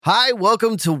Hi,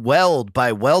 welcome to Weld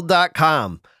by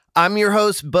Weld.com. I'm your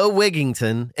host, Bo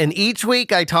Wigington, and each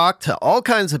week I talk to all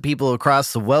kinds of people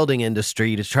across the welding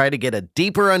industry to try to get a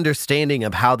deeper understanding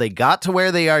of how they got to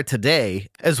where they are today,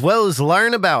 as well as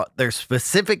learn about their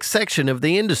specific section of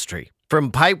the industry.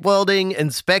 From pipe welding,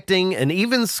 inspecting, and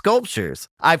even sculptures,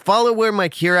 I follow where my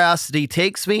curiosity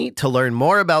takes me to learn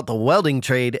more about the welding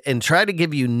trade and try to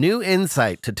give you new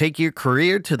insight to take your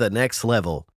career to the next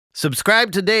level.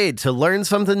 Subscribe today to learn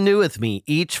something new with me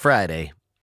each Friday.